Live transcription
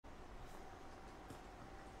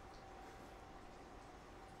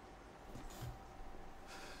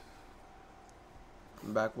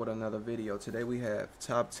I'm back with another video. Today we have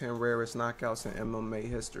top 10 rarest knockouts in MMA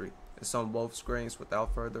history. It's on both screens.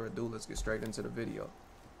 Without further ado, let's get straight into the video.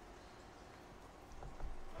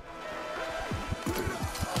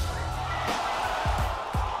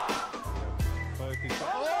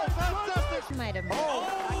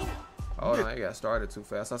 Oh no, I got started too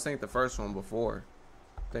fast. I seen the first one before,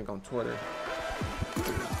 I think on Twitter.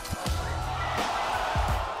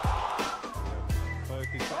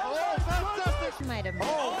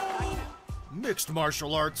 Mixed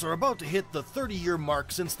martial arts are about to hit the 30-year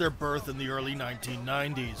mark since their birth in the early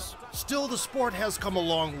 1990s. Still, the sport has come a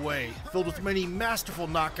long way, filled with many masterful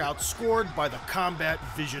knockouts scored by the combat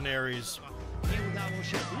visionaries.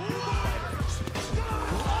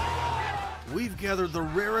 We've gathered the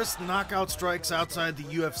rarest knockout strikes outside the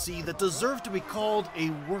UFC that deserve to be called a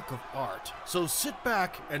work of art. So sit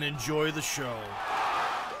back and enjoy the show.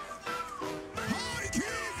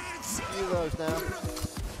 Now.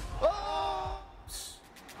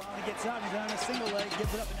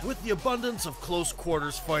 With the abundance of close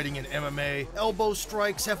quarters fighting in MMA, elbow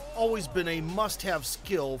strikes have always been a must-have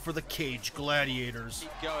skill for the cage gladiators.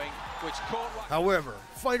 However,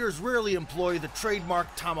 fighters rarely employ the trademark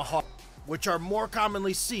tomahawk, which are more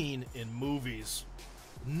commonly seen in movies.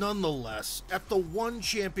 Nonetheless, at the one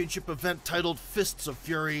championship event titled Fists of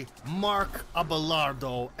Fury, Mark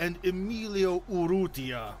Abelardo and Emilio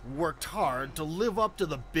Urrutia worked hard to live up to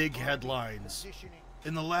the big headlines.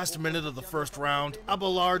 In the last minute of the first round,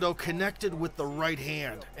 Abelardo connected with the right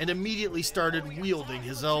hand and immediately started wielding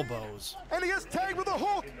his elbows. And he is tagged with a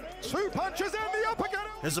hook! 2 punches and the uppercut!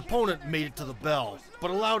 His opponent made it to the bell,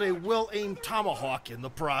 but allowed a well-aimed tomahawk in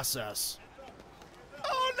the process.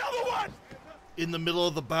 Oh, another one! In the middle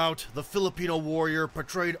of the bout, the Filipino warrior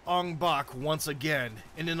portrayed Ong Bak once again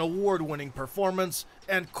in an award-winning performance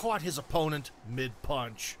and caught his opponent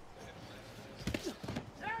mid-punch.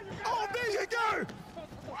 Oh, there you go!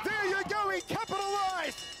 There you go, he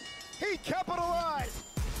capitalized! He capitalized!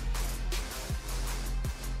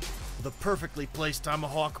 The perfectly placed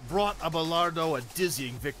tomahawk brought Abelardo a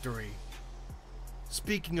dizzying victory.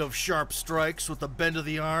 Speaking of sharp strikes with the bend of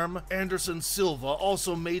the arm, Anderson Silva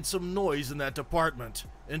also made some noise in that department.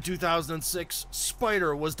 In 2006,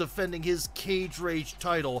 Spider was defending his Cage Rage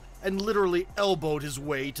title and literally elbowed his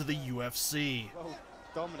way to the UFC. Well,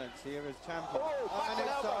 dominance here as champion.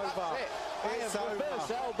 And it's over.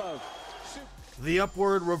 It's over. The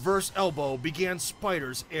upward reverse elbow began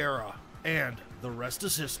Spider's era, and the rest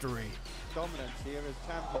is history. Dominance here as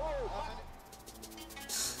champion.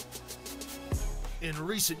 In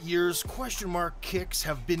recent years, question mark kicks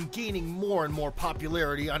have been gaining more and more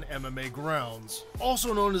popularity on MMA grounds.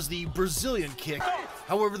 Also known as the Brazilian kick,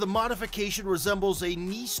 however, the modification resembles a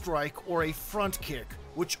knee strike or a front kick,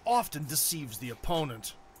 which often deceives the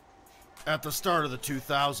opponent. At the start of the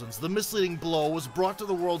 2000s, the misleading blow was brought to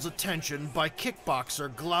the world's attention by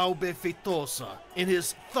kickboxer Glaube Feitosa in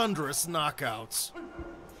his thunderous knockouts.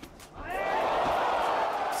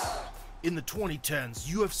 In the 2010s,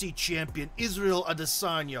 UFC champion Israel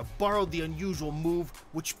Adesanya borrowed the unusual move,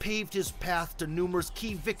 which paved his path to numerous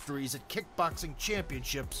key victories at kickboxing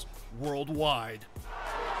championships worldwide.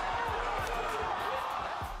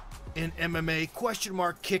 In MMA, question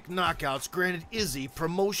mark kick knockouts granted Izzy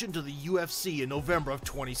promotion to the UFC in November of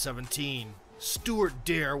 2017. Stuart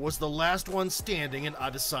Dare was the last one standing in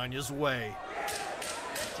Adesanya's way.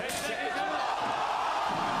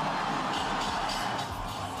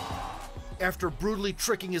 After brutally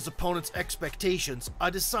tricking his opponent's expectations,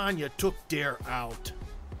 Adesanya took Dare out.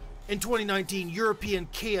 In 2019, European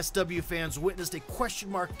KSW fans witnessed a question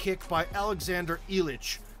mark kick by Alexander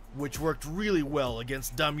Ilić, which worked really well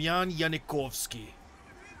against Damian Janikowski.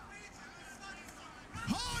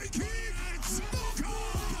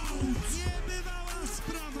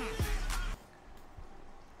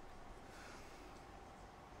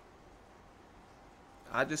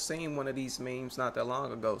 I just seen one of these memes not that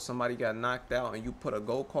long ago. Somebody got knocked out and you put a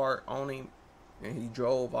go-kart on him and he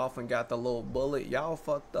drove off and got the little bullet. Y'all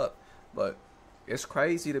fucked up. But it's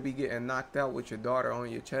crazy to be getting knocked out with your daughter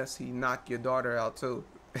on your chest. He knocked your daughter out too.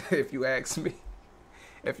 If you ask me.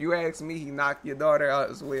 If you ask me, he knocked your daughter out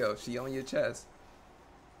as well. She on your chest.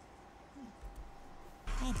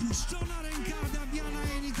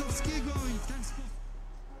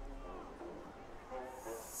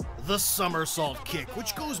 The somersault kick,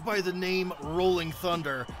 which goes by the name Rolling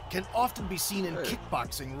Thunder, can often be seen in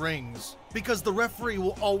kickboxing rings, because the referee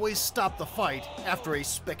will always stop the fight after a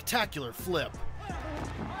spectacular flip.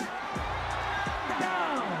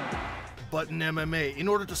 But in MMA, in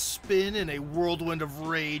order to spin in a whirlwind of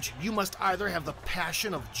rage, you must either have the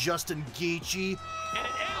passion of Justin Gaethje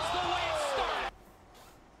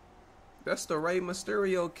That's the Rey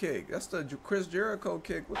Mysterio kick. That's the Chris Jericho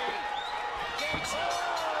kick. What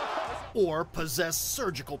the? Or possess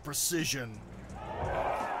surgical precision.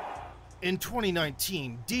 In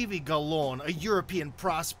 2019, Davy Gallon, a European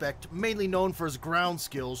prospect mainly known for his ground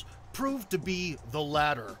skills, proved to be the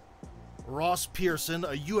latter. Ross Pearson, a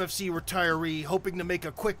UFC retiree hoping to make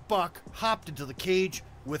a quick buck, hopped into the cage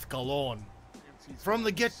with Gallon. From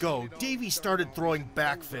the get-go, Davy started throwing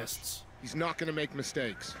back fists. He's not going to make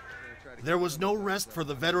mistakes. There was no rest for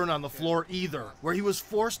the veteran on the floor either, where he was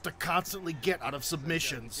forced to constantly get out of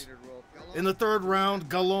submissions. In the third round,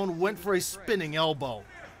 Gallon went for a spinning elbow.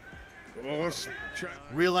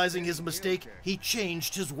 Realizing his mistake, he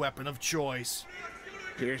changed his weapon of choice.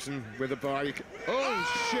 Pearson with a body.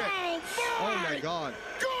 Oh, shit. Oh, my God.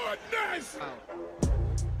 Goodness!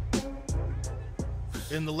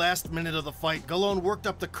 In the last minute of the fight, Gallon worked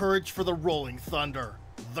up the courage for the Rolling Thunder.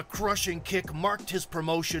 The crushing kick marked his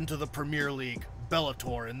promotion to the Premier League,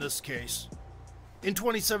 Bellator in this case. In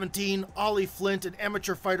 2017, Ollie Flint, an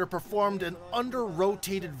amateur fighter, performed an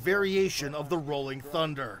under-rotated variation of the Rolling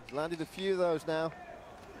Thunder. Landed a few of those now.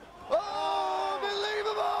 Oh,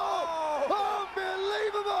 unbelievable!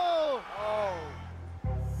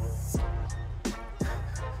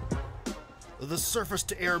 The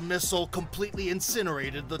surface-to-air missile completely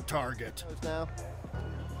incinerated the target. Now.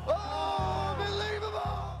 Oh,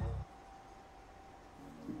 unbelievable!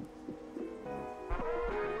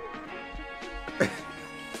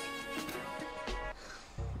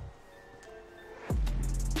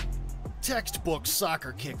 Textbook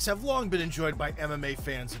soccer kicks have long been enjoyed by MMA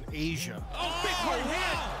fans in Asia. Oh, big right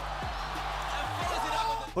hand!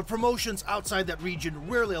 But promotions outside that region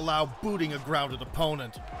rarely allow booting a grounded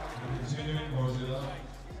opponent.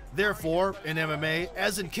 Therefore, in MMA,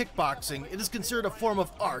 as in kickboxing, it is considered a form of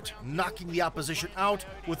art, knocking the opposition out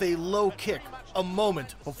with a low kick a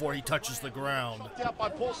moment before he touches the ground. Out by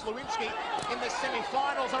Paul Slewinski in the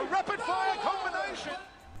semi-finals, a rapid-fire combination.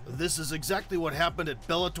 This is exactly what happened at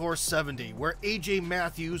Bellator 70, where AJ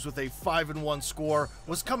Matthews, with a 5-1 score,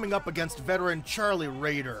 was coming up against veteran Charlie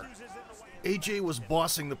Rader. AJ was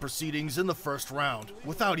bossing the proceedings in the first round,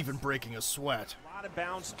 without even breaking a sweat. A lot of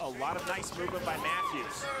bounce, a lot of nice movement by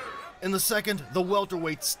Matthews. In the second, the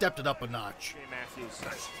welterweight stepped it up a notch. Matthews.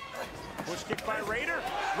 Push kick by Rader,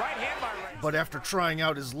 right hand by Rader. But after trying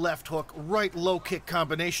out his left hook, right low kick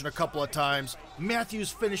combination a couple of times, Matthews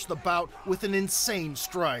finished the bout with an insane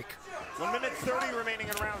strike. 1 minute 30 remaining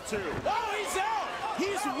in round 2. Oh, he's out!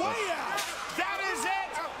 He's way out! That is it!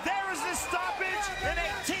 There is the stoppage and a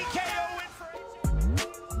TKO win for...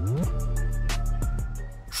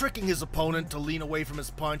 Tricking his opponent to lean away from his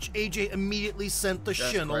punch, AJ immediately sent the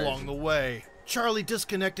shin along the way. Charlie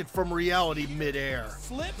disconnected from reality mid-air.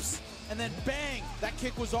 Flips, and then bang! That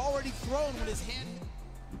kick was already thrown when his hand...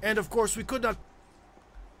 And of course, we could not...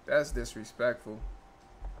 That's disrespectful.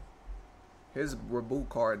 His reboot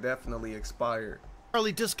card definitely expired.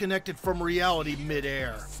 Charlie disconnected from reality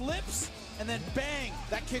mid-air. Flips, and then bang!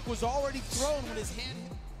 That kick was already thrown when his hand...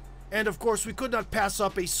 And of course, we could not pass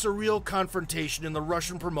up a surreal confrontation in the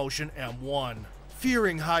Russian promotion M1.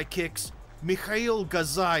 Fearing high kicks, Mikhail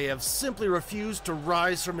Gazayev simply refused to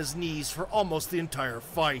rise from his knees for almost the entire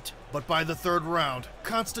fight. But by the third round,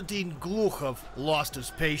 Konstantin Glukhov lost his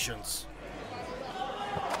patience.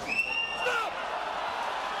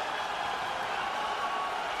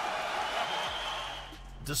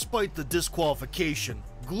 Despite the disqualification,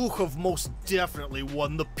 Glukhov most definitely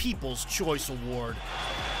won the People's Choice Award.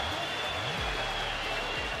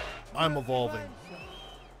 I'm evolving.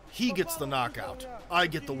 He gets the knockout. I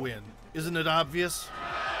get the win. Isn't it obvious?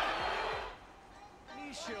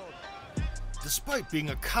 Despite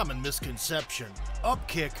being a common misconception, up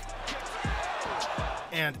kick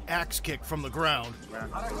and axe kick from the ground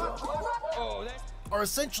are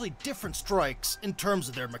essentially different strikes in terms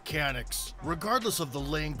of their mechanics. Regardless of the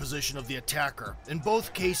laying position of the attacker, in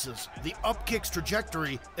both cases, the up kick's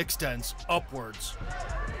trajectory extends upwards,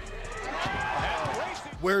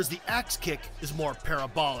 whereas the axe kick is more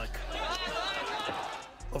parabolic.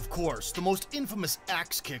 Of course, the most infamous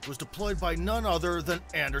axe kick was deployed by none other than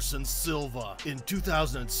Anderson Silva. In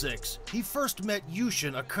 2006, he first met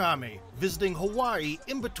Yushin Akami, visiting Hawaii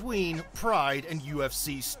in between Pride and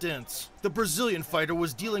UFC stints. The Brazilian fighter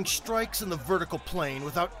was dealing strikes in the vertical plane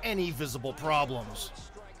without any visible problems.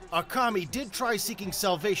 Akami did try seeking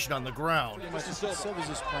salvation on the ground. Silva's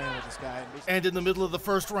just playing with this guy. And in the middle of the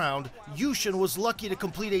first round, Yushin was lucky to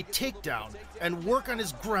complete a takedown and work on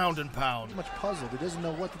his ground and pound. Much puzzled. He doesn't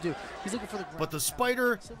know what to do. He's looking for the ground. But the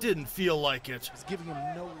Spider didn't feel like it. He's giving him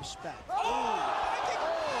no respect. And that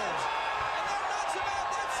knocks him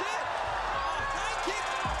out. That's it. High kick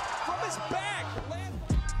from the his back.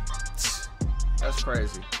 That's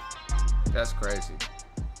crazy. That's crazy.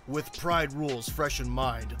 With Pride rules fresh in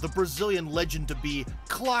mind, the Brazilian legend-to-be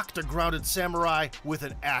clocked a grounded samurai with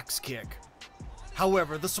an axe kick.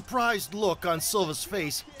 However, the surprised look on Silva's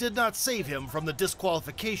face did not save him from the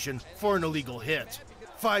disqualification for an illegal hit.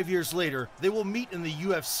 5 years later, they will meet in the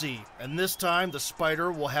UFC, and this time the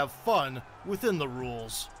Spider will have fun within the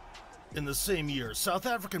rules. In the same year, South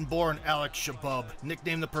African-born Alex Shabub,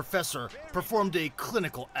 nicknamed the Professor, performed a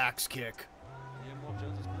clinical axe kick.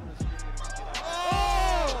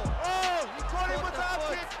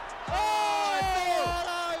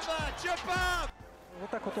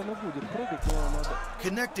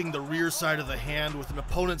 Connecting the rear side of the hand with an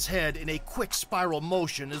opponent's head in a quick spiral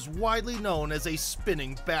motion is widely known as a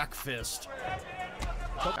spinning back fist.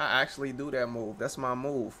 I actually do that move. That's my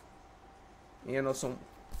move. You know,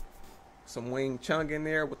 some Wing Chun in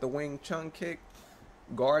there with the Wing Chun kick.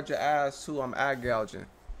 Guard your ass too. I'm eye gouging.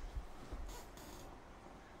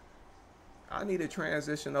 I need to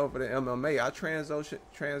transition over to MMA. I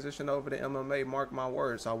transition over to MMA. Mark my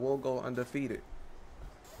words. I will go undefeated.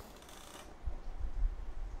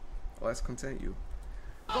 Let's continue.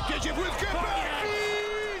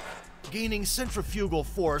 Gaining centrifugal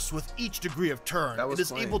force with each degree of turn, it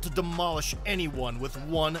is able to demolish anyone with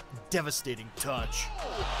one devastating touch.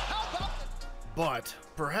 But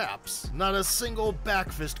perhaps not a single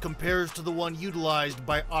back fist compares to the one utilized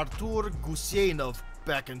by Artur Guseinov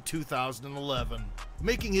back in 2011.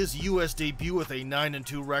 Making his US debut with a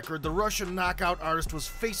 9-2 record, the Russian knockout artist was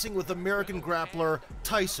facing with American grappler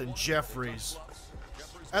Tyson Jeffries.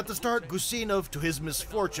 At the start, Guseinov, to his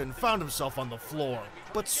misfortune, found himself on the floor,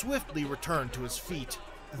 but swiftly returned to his feet.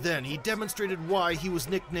 Then he demonstrated why he was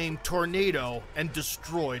nicknamed Tornado and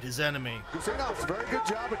destroyed his enemy. Guseinov's very good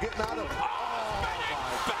job of getting out of it.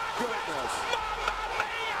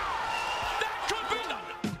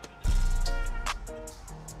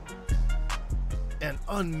 An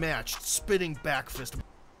unmatched spinning back fist.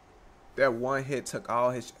 That one hit took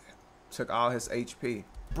all his HP.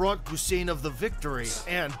 Brought Guseinov the victory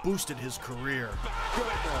and boosted his career.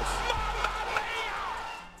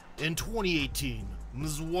 In 2018,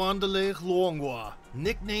 Mzwandile Luongwa,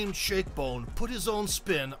 nicknamed Shakebone, put his own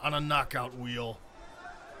spin on a knockout wheel.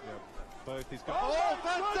 Both these guys. Oh,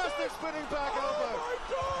 fantastic spinning back elbow!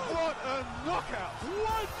 What a knockout!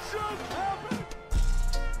 What just happened?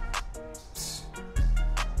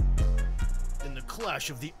 In the clash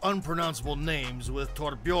of the unpronounceable names with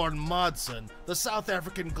Torbjorn Madsen, the South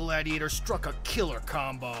African gladiator struck a killer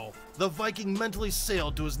combo. The Viking mentally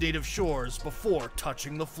sailed to his native shores before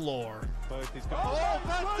touching the floor. Both these guys. Oh,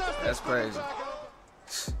 fantastic! That's crazy.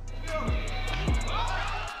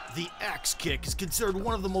 The axe kick is considered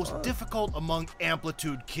one of the most difficult among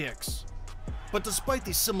amplitude kicks. But despite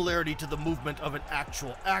the similarity to the movement of an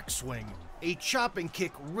actual axe swing, a chopping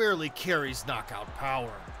kick rarely carries knockout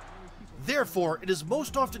power. Therefore, it is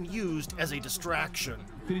most often used as a distraction.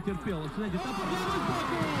 In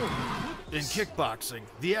kickboxing,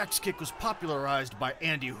 the axe kick was popularized by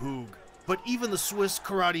Andy Hoog. But even the Swiss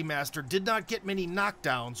karate master did not get many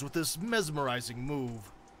knockdowns with this mesmerizing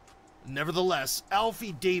move. Nevertheless,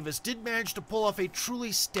 Alfie Davis did manage to pull off a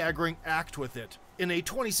truly staggering act with it. In a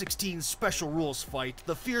 2016 special rules fight,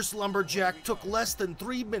 the fierce lumberjack took less than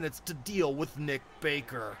 3 minutes to deal with Nick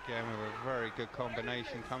Baker. Again, with a very good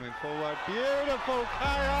combination coming forward. Beautiful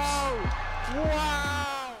KO! Wow!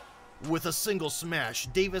 With a single smash,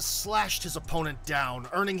 Davis slashed his opponent down,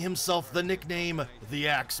 earning himself the nickname The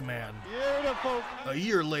Axeman. Beautiful! A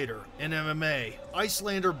year later, in MMA,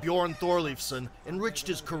 Icelander Bjorn Thorleifsson enriched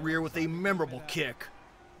his career with a memorable kick.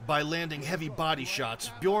 By landing heavy body shots,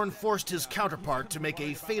 Bjorn forced his counterpart to make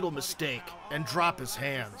a fatal mistake and drop his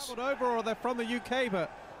hands. Overall, they're from the UK, but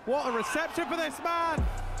what a reception for this man!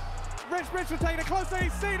 Rich will take it closer,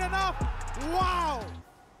 he's seen enough! Wow!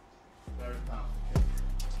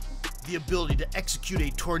 The ability to execute a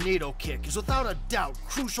tornado kick is without a doubt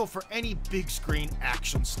crucial for any big screen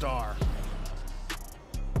action star.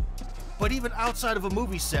 But even outside of a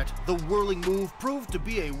movie set, the whirling move proved to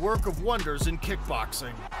be a work of wonders in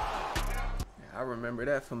kickboxing. I remember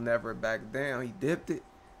that from Never Back Down. He dipped it,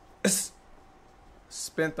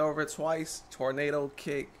 spent over twice, tornado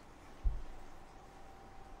kick.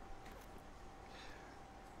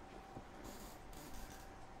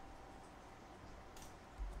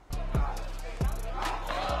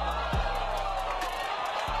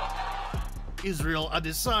 Israel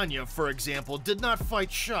Adesanya, for example, did not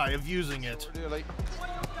fight shy of using it.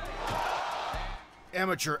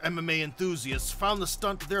 Amateur MMA enthusiasts found the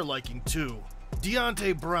stunt to their liking too.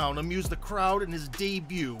 Deontay Brown amused the crowd in his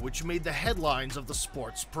debut, which made the headlines of the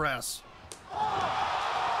sports press.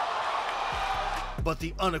 But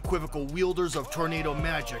the unequivocal wielders of tornado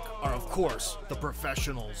magic are, of course, the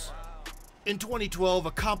professionals. In 2012,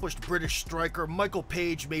 accomplished British striker Michael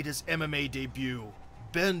Page made his MMA debut.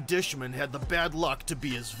 Ben Dishman had the bad luck to be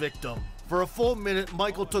his victim. For a full minute,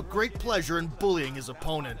 Michael took great pleasure in bullying his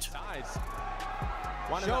opponent.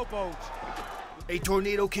 A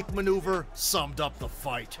tornado kick maneuver summed up the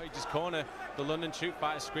fight. Page's corner, the London shoot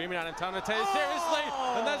fighter screaming at him, telling him to take it seriously,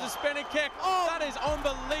 and there's a spinning kick. That is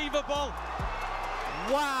unbelievable.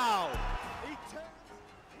 Wow.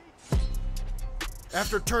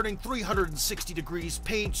 After turning 360 degrees,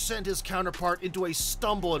 Page sent his counterpart into a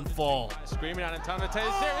stumble and fall. Screaming at him, telling him to take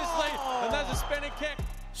it seriously, and there's a spinning kick.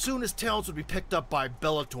 Soon his talents would be picked up by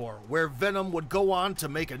Bellator, where Venom would go on to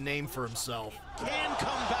make a name for himself. Can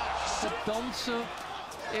come back.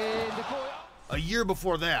 A year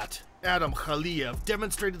before that, Adam Khaliev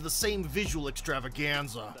demonstrated the same visual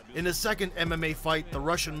extravaganza. In his second MMA fight, the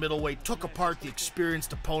Russian middleweight took apart the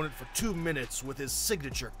experienced opponent for 2 minutes with his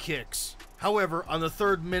signature kicks. However, on the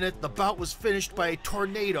third minute, the bout was finished by a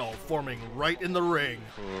tornado forming right in the ring.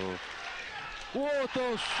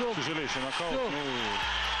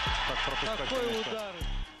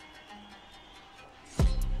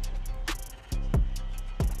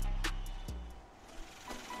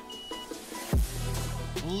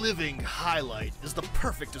 Living highlight is the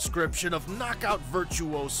perfect description of knockout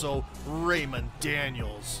virtuoso Raymond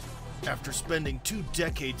Daniels. After spending 2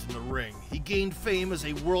 decades in the ring, he gained fame as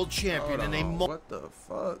a world champion in a What the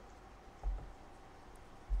fuck?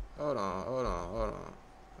 Hold on.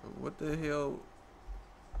 What the hell?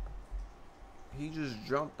 He just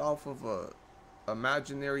jumped off of a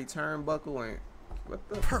imaginary turnbuckle and what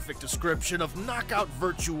the perfect description of knockout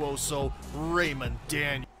virtuoso Raymond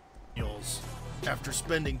Daniels. After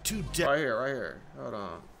spending 2 right here. Hold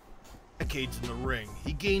on. Decades in the ring,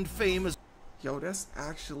 he gained fame as yo, that's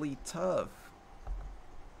actually tough.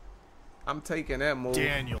 I'm taking that move.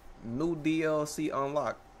 Daniel. New DLC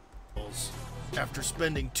unlocked. After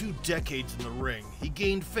spending 2 decades in the ring, he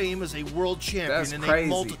gained fame as a world champion That's in crazy. a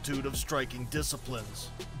multitude of striking disciplines.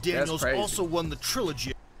 Daniels also won the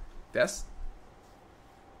trilogy.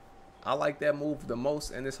 I like that move the most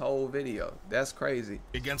in this whole video. That's crazy.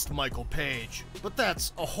 Against Michael Page. But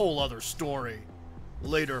that's a whole other story.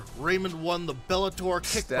 Later, Raymond won the Bellator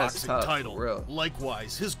kickboxing title.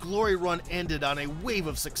 Likewise, his glory run ended on a wave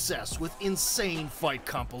of success with insane fight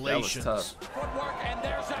compilations. That was tough. Footwork, and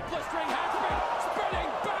there's that blistering handspring, spinning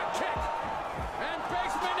back kick, and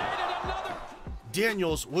Baseman added another.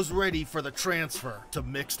 Daniels was ready for the transfer to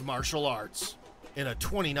mixed martial arts. In a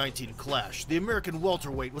 2019 clash, the American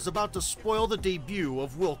welterweight was about to spoil the debut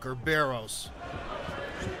of Wilker Barros.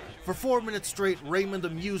 For 4 minutes straight, Raymond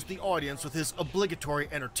amused the audience with his obligatory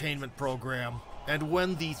entertainment program. And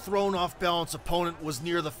when the thrown off balance opponent was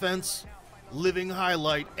near the fence, Living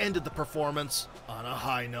Highlight ended the performance on a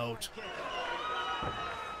high note.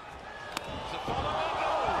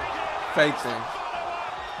 Fake thing.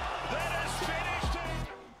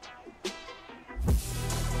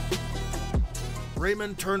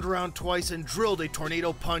 Raymond turned around twice and drilled a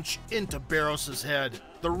tornado punch into Barros' head.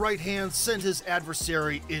 The right hand sent his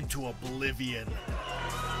adversary into oblivion.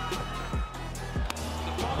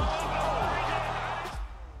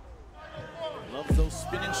 Love those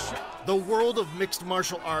spinning The world of mixed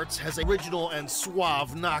martial arts has original and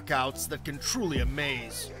suave knockouts that can truly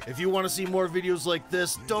amaze. If you want to see more videos like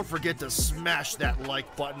this, don't forget to smash that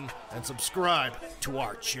like button and subscribe to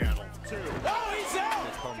our channel. Oh, he's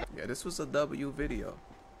out! Yeah, this was a W video.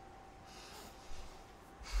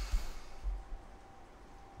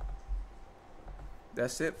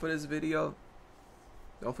 That's it for this video.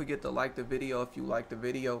 Don't forget to like the video if you like the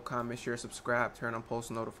video. Comment, share, subscribe, turn on post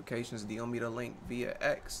notifications, DM me the link via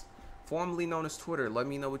X, formerly known as Twitter. Let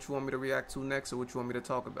me know what you want me to react to next or what you want me to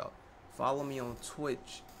talk about. Follow me on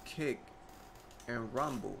Twitch, Kick, and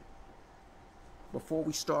Rumble. Before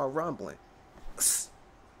we start rumbling,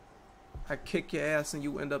 I kick your ass and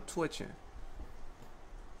you end up twitching.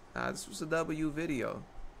 Nah, this was a W video.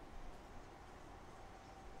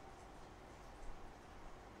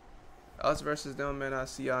 Us versus them, man. I'll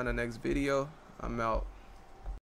see y'all in the next video. I'm out.